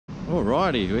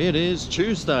Alrighty, it is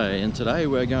Tuesday and today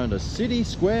we're going to City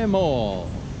Square Mall.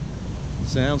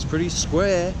 Sounds pretty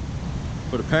square,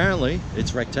 but apparently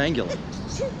it's rectangular.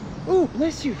 Oh,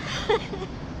 bless you.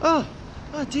 Oh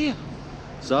dear.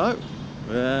 So,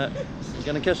 we're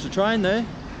going to catch the train there.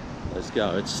 Let's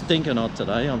go. It's stinking hot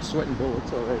today. I'm sweating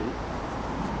bullets already.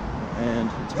 And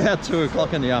it's about 2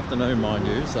 o'clock in the afternoon, mind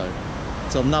you, so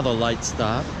it's another late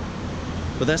start.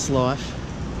 But that's life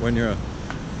when you're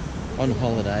on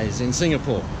holidays in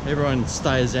Singapore. Everyone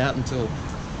stays out until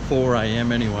 4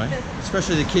 AM anyway,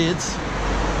 especially the kids.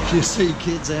 You see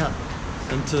kids out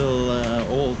until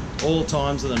all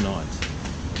times of the night.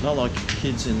 Not like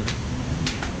kids in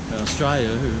Australia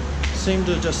who seem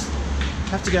to just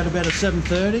have to go to bed at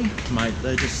 7:30. Mate,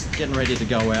 they're just getting ready to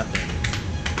go out there.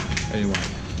 Anyway,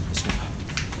 let's go.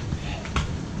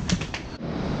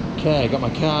 Okay, got my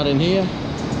card in here.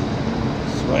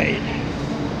 Sweet.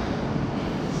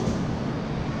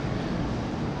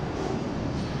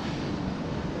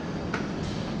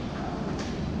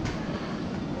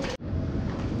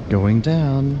 Going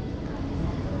down.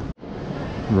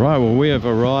 Right, well, we have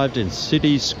arrived in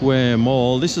City Square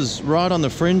Mall. This is right on the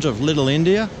fringe of Little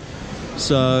India,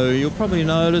 so you'll probably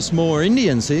notice more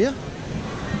Indians here.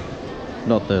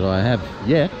 Not that I have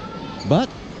yet, but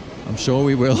I'm sure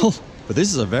we will. But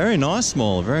this is a very nice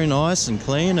mall, very nice and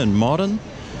clean and modern.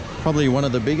 Probably one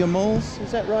of the bigger malls.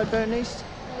 Is that right, Bernice?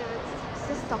 Yeah, it's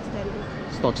just stock standard.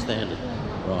 Stock standard.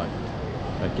 Right.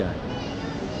 Okay.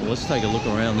 Well, let's take a look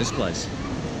around this place.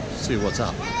 See what's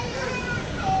up.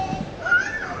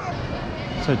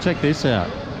 So check this out.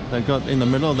 They've got in the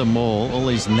middle of the mall all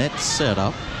these nets set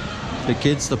up for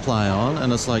kids to play on,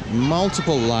 and it's like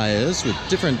multiple layers with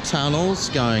different tunnels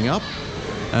going up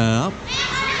and up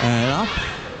and up.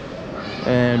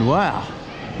 And wow,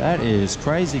 that is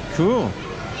crazy cool.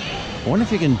 I wonder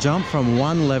if you can jump from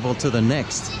one level to the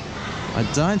next. I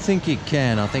don't think you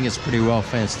can. I think it's pretty well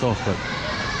fenced off, but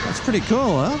that's pretty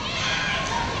cool, huh?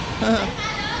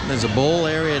 There's a ball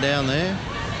area down there.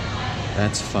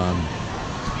 That's fun.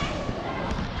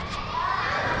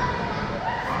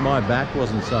 If my back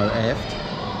wasn't so effed,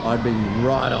 I'd be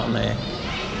right on there.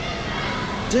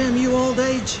 Damn you, old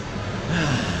age.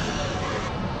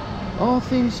 All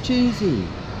things cheesy.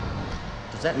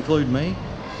 Does that include me?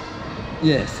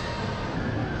 Yes.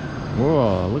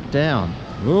 Whoa, look down.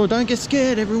 Oh, don't get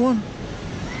scared, everyone.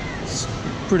 It's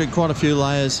quite a few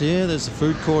layers here. There's a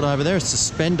food court over there. It's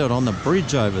suspended on the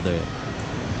bridge over there.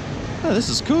 Oh, this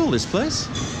is cool, this place.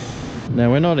 Now,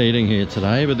 we're not eating here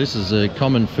today, but this is a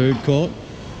common food court.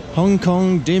 Hong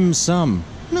Kong dim sum.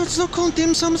 No, it's not called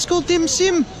dim sum, it's called dim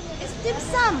sim. It's dim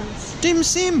sum. Dim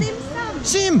sim. Dim sum.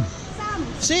 Sim. Sum.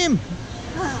 Sim.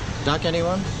 Duck,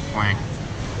 anyone? Quack.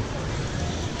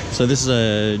 So this is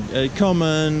a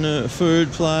common food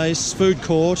place, food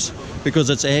court, because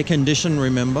it's air conditioned,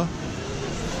 remember?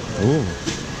 Ooh.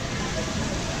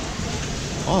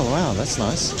 Oh wow, that's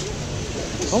nice.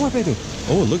 Oh my baby.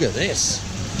 Oh, look at this.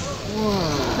 Wow.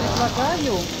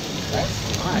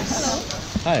 That's nice. Hello.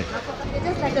 Hey. You're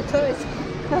just like a tourist.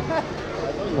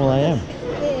 Well, I am.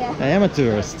 Yeah. I am a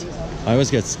tourist. I always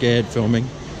get scared filming,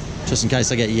 just in case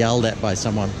I get yelled at by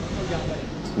someone.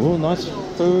 Oh, nice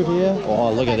food here.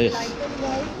 Oh, look at this.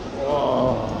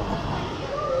 Oh.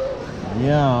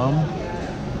 Yum.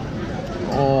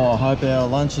 Oh, I hope our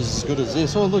lunch is as good as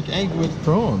this. Oh, look, egg with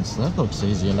prawns. That looks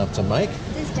easy enough to make.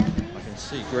 I can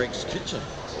see Greg's kitchen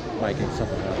making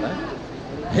something like that.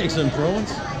 Eggs and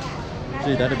prawns.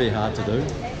 Gee, that'd be hard to do.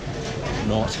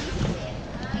 Not.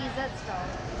 Dessert stall.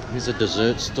 Here's a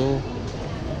dessert store.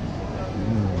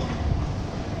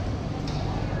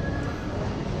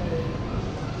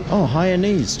 Oh,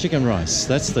 Hainanese chicken rice.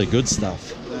 That's the good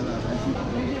stuff.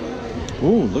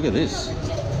 Oh, look at this.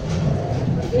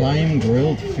 Flame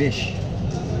grilled fish.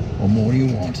 What more do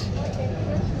you want?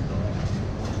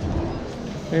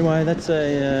 Anyway, that's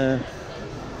a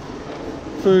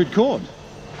food court.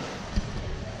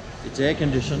 It's air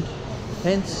conditioned,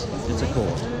 hence it's a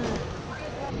court.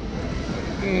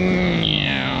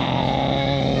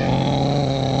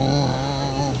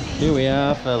 Here we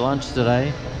are for lunch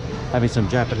today, having some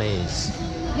Japanese.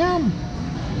 Yum!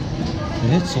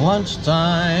 It's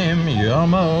lunchtime,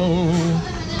 yummo!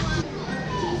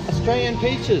 Australian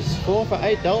peaches, 4 for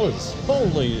 $8.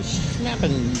 Holy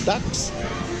snapping ducks!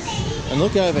 And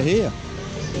look over here,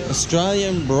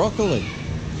 Australian broccoli.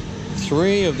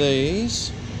 3 of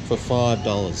these for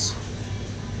 $5.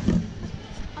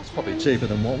 That's probably cheaper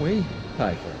than what we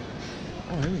pay for it.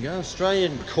 Oh, here we go,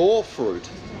 Australian core fruit.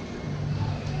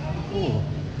 Oh,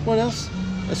 what else?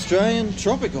 Australian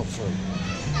tropical fruit.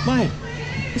 Mate,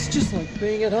 it's just like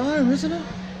being at home, isn't it?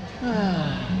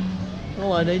 Ah,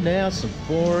 All I need now is some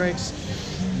Forex.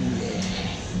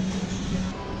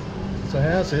 So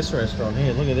how's this restaurant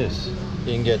here? Look at this.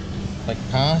 You can get like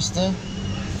pasta,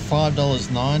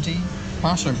 $5.90.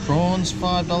 Pasta and prawns,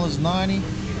 $5.90.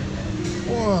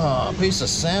 Whoa, a piece of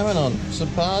salmon on some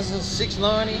pasta,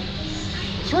 $6.90.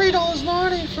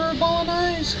 $3.90 for a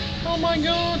bolognese. Oh my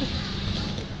God.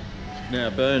 Now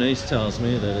Bernice tells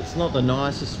me that it's not the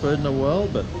nicest food in the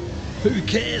world, but who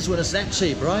cares when it's that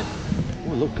cheap, right?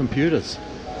 Oh look, computers.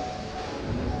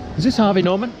 Is this Harvey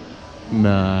Norman?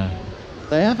 No.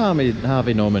 They have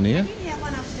Harvey Norman here. Yeah,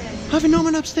 one upstairs. Harvey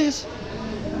Norman upstairs.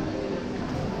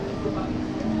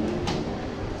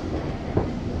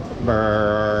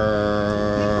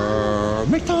 Brrr.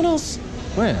 McDonald's.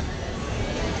 Where?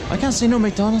 I can't see no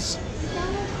McDonald's.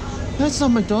 That's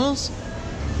not McDonald's.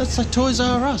 That's like Toys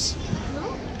R Us.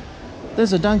 No?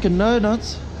 There's a Dunkin'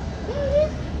 Donuts.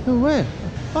 Oh, where?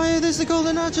 Oh yeah, there's the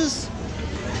Golden Arches.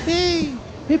 Hey,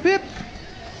 hip hip.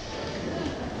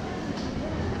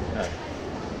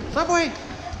 Subway.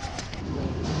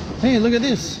 Hey, look at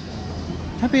this.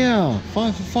 Happy hour.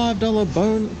 $5 for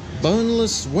 $5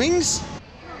 boneless wings.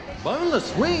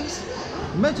 Boneless wings?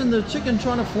 Imagine the chicken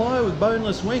trying to fly with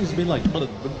boneless wings. It'd be like...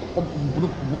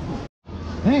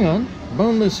 Hang on.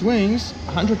 Boneless wings,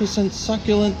 100%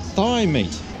 succulent thigh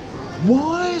meat.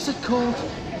 Why is it called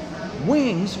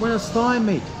wings when it's thigh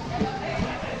meat?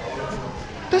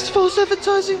 That's false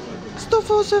advertising. Stop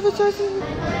false advertising.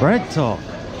 Bread talk.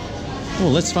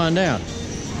 Well, let's find out.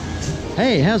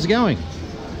 Hey, how's it going?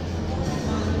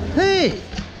 Hey,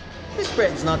 this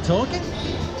bread's not talking.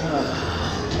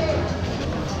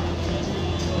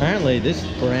 Apparently this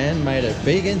brand made it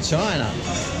big in China.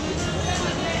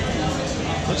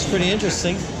 Looks pretty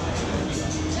interesting.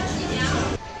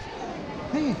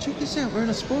 Hey, check this out. We're in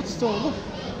a sports store. Look,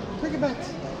 cricket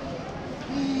bats.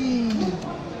 Hey,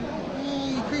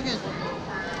 hey, cricket.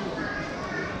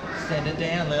 Stand it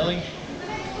down, Lily.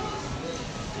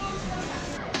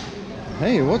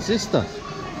 Hey, what's this stuff?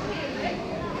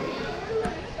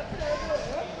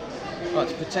 Oh,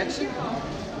 it's protection.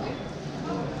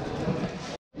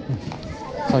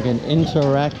 It's like an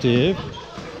interactive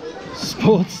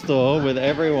sports store with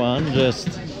everyone just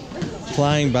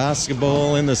playing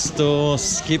basketball in the store,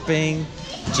 skipping,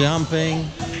 jumping.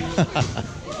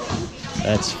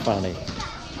 That's funny.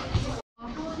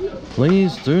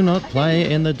 Please do not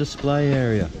play in the display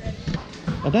area.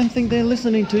 I don't think they're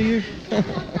listening to you.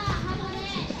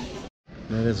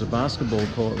 Now there's a basketball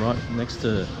court right next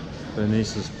to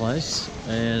Bernice's place,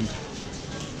 and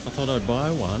I thought I'd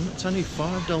buy one. It's only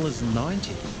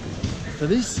 $5.90 for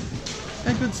this.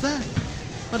 How good's that?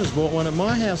 I just bought one at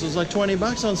my house. It was like 20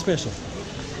 bucks on special.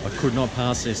 I could not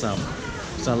pass this up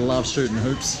because I love shooting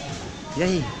hoops.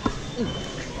 Yay!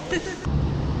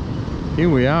 Here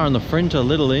we are on the fringe of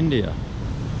Little India,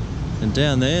 and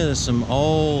down there's some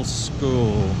old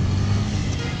school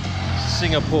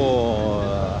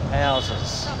Singapore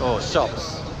houses or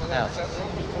shops, houses,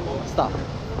 stuff.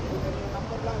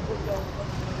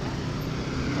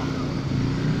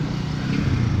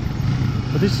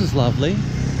 But this is lovely.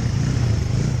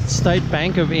 State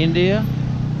Bank of India.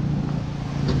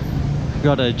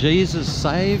 Got a Jesus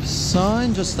Saves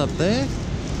sign just up there.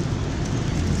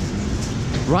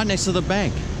 Right next to the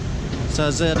bank. So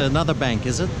is that another bank,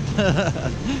 is it?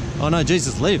 Oh no,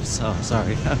 Jesus lives. Oh,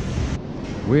 sorry.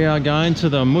 We are going to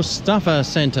the Mustafa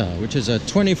Centre, which is a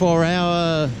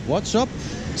 24-hour what shop?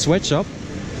 Sweatshop?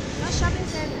 Not shopping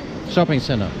center. Shopping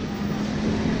centre.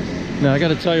 Now I got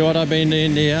to tell you what, I've been to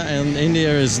India, and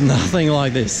India is nothing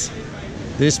like this.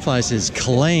 This place is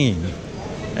clean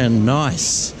and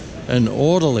nice and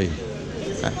orderly.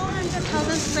 It's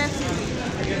 400,000 square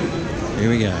feet. Here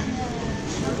we go.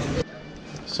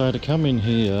 So to come in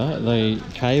here, they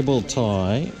cable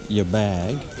tie your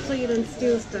bag. So you don't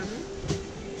steal stuff.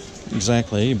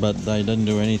 Exactly, but they didn't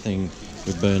do anything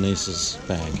with Bernice's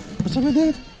bag. What's up with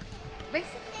that?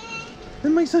 That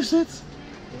makes no sense.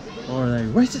 Or are they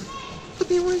racist? Are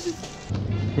they racist?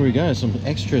 Here we go, some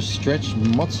extra stretch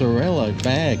mozzarella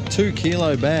bag, 2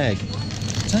 kilo bag.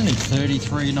 It's only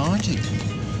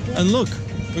 $33.90. And look,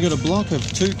 we've got a block of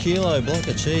 2 kilo block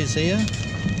of cheese here.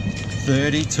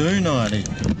 $32.90.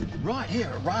 Right here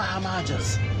at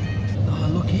Rahamajas. Oh,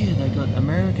 look here, they got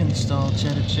American style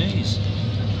cheddar cheese.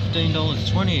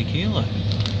 $15.20 a kilo.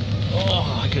 Oh,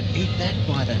 I could eat that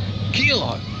by the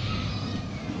kilo.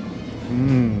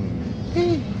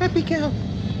 Hey, happy cow.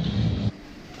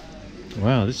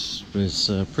 Wow, this is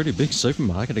a pretty big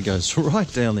supermarket. It goes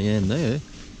right down the end there.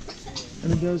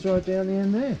 And it goes right down the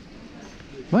end there.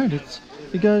 Mate,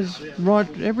 it goes right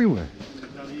everywhere.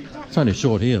 It's only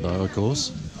short here though, of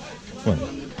course. Well,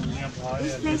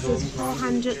 This place is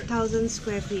 400,000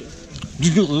 square feet.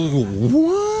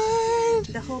 What?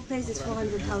 The whole place is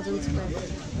 400,000 square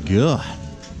feet. God,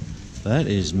 that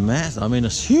is massive. I mean,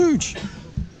 it's huge.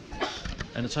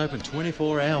 And it's open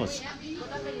 24 hours.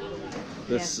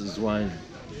 This is why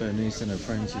Bernice and her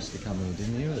friends used to come in,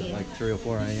 didn't you? At like 3 or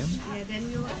 4 a.m. Yeah, then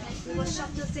we will shop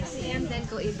till 6 a.m. then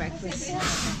go eat breakfast.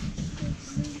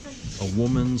 A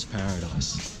woman's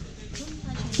paradise.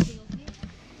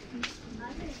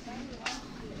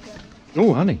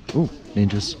 Oh, honey. Oh,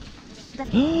 ninjas.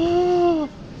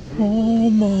 Oh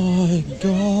my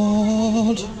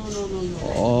God.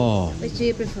 Oh. Which do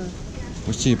you prefer?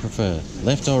 Which do you prefer?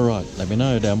 Left or right? Let me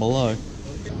know down below.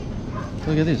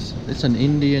 Look at this. It's an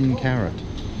Indian carrot.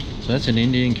 So that's an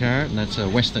Indian carrot and that's a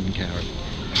Western carrot.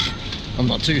 I'm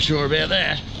not too sure about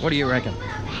that. What do you reckon?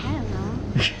 I don't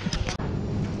know.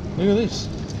 Look at this.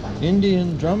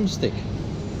 Indian drumstick.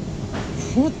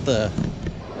 What the?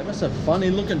 They must have funny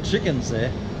looking chickens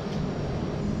there.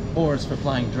 Or it's for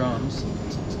playing drums.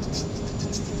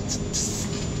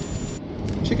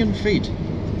 Chicken feet.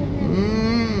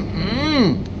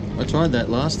 I tried that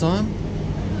last time.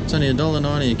 It's only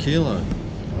 $1.90 a kilo.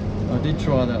 I did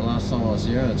try that last time I was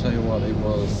here, and I tell you what, it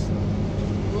was.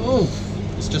 Oh,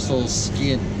 it's just all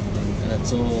skin, and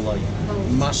it's all like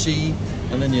mushy,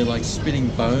 and then you're like spitting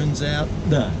bones out.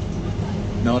 Nah,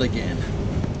 not again.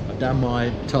 I've done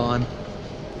my time.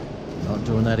 Not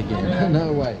doing that again.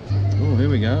 No way. Oh, here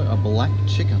we go. A black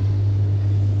chicken.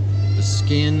 The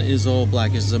skin is all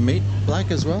black. Is the meat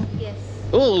black as well? Yes.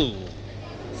 Oh,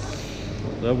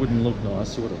 that wouldn't look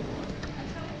nice, would it?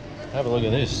 Have a look at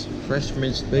this. Fresh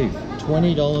minced beef.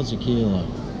 $20 a kilo.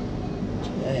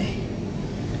 Hey.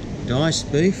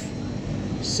 Diced beef.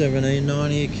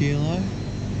 $17.90 a kilo.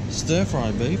 Stir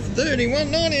fry beef.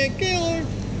 $31.90 a kilo.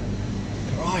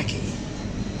 Crikey.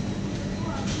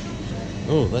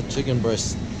 Oh, that chicken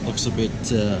breast looks a bit,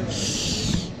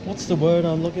 what's the word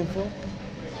I'm looking for?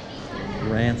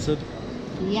 Rancid.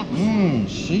 Yeah.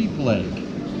 Sheep leg.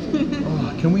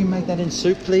 Oh, can we make that in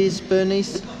soup, please,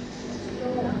 Bernice?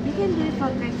 You can do it for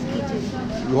Greg's kitchen.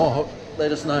 Oh,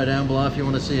 let us know down below if you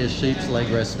want to see a sheep's leg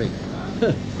recipe.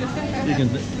 You can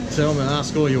tell me,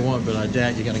 ask all you want, but I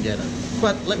doubt you're going to get it.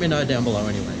 But let me know down below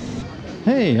anyway.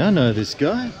 Hey, I know this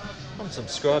guy. I'm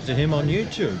subscribed to him on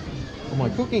YouTube on my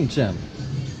cooking channel.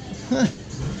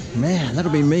 Man,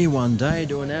 that'll be me one day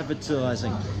doing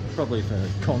advertising. Probably for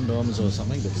condoms or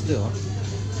something, but still.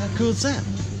 How cool is that?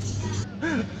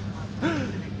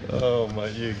 Oh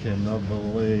mate, you cannot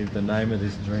believe the name of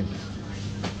this drink.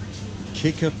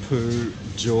 Kickapoo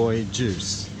Joy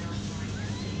Juice.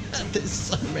 There's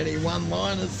so many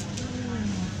one-liners.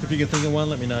 If you can think of one,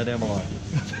 let me know down below.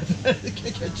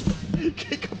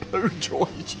 Kickapoo Joy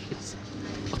Juice.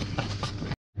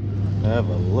 Have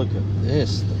a look at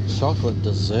this, the chocolate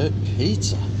dessert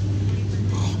pizza.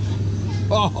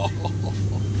 Oh,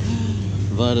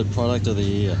 voted product of the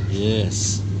year.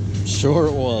 Yes, sure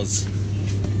it was.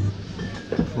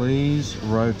 Please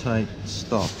rotate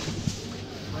stop.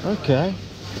 Okay.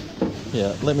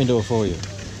 Yeah, let me do it for you.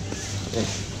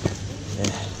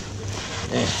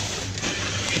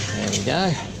 There we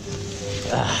go.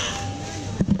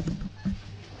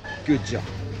 Good job.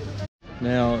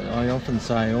 Now, I often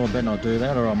say, oh, I better not do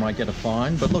that or I might get a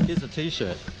fine. But look, here's a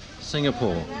t-shirt.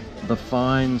 Singapore, the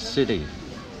fine city.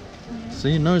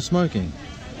 See, no smoking,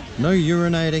 no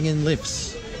urinating in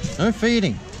lifts, no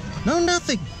feeding, no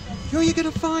nothing. You get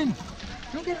a fine. You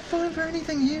don't get a fine for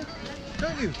anything here,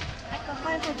 don't you? I got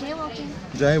fine for jaywalking.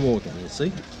 Jaywalking, you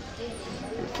see?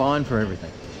 Fine for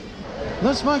everything.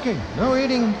 No smoking, no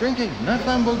eating, drinking, no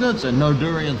flammable goods, and no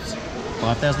durians.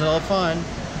 $5,000 fine.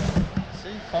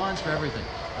 See, fines for everything.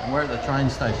 And we're at the train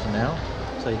station now,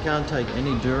 so you can't take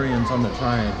any durians on the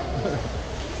train.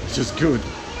 Which is good,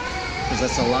 because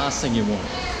that's the last thing you want.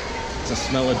 It's the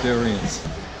smell of durians.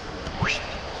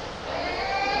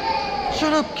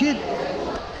 Shut up, kid!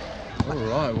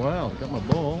 Alright, wow, got my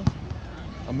ball.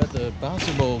 I'm at the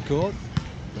basketball court.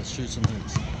 Let's shoot some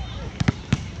hoops.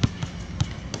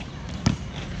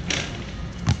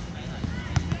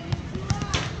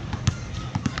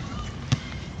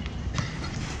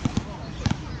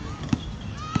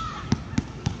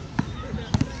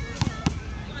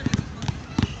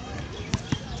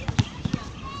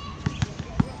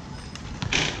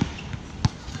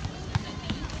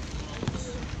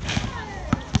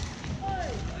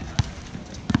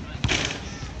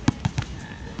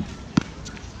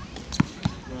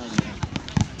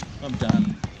 I'm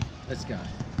done. Let's go.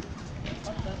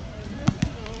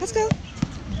 Let's go.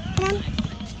 Come on.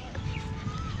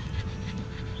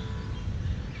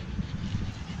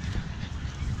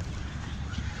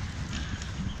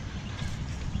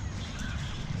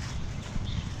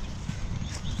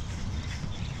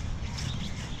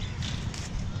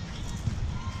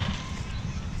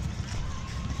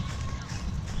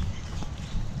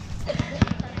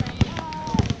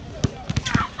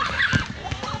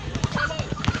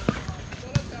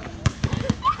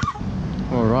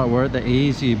 Right, we're at the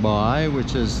Easy Buy,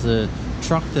 which is the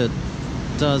truck that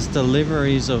does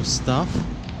deliveries of stuff.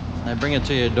 They bring it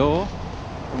to your door.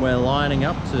 And we're lining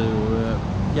up to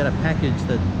get a package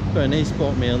that Bernice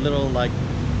bought me, a little like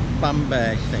bum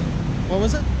bag thing. What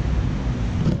was it?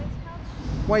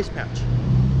 Waist pouch.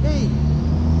 Hey,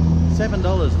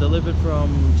 $7 delivered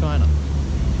from China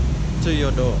to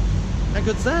your door. How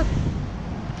good's that?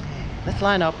 Let's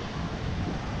line up.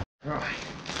 Right,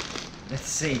 let's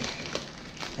see.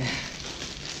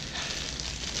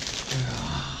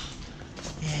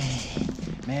 Yay.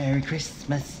 Merry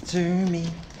Christmas to me.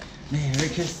 Merry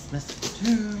Christmas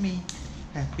to me.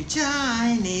 Happy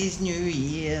Chinese New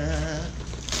Year.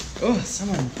 Oh,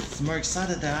 someone's more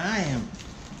excited than I am.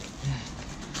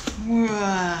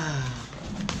 Wow.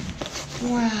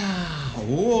 Wow.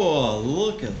 Whoa,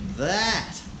 look at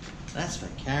that. That's for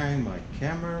carrying my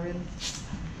camera in.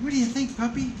 What do you think,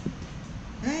 puppy?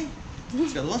 Hey?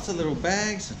 It's got lots of little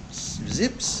bags and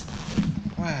zips.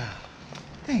 Wow.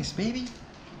 Thanks, baby.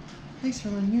 Thanks for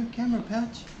my new camera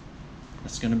pouch.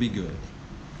 That's gonna be good.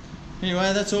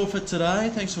 Anyway, that's all for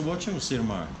today. Thanks for watching. We'll see you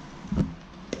tomorrow.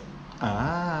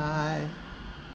 Bye.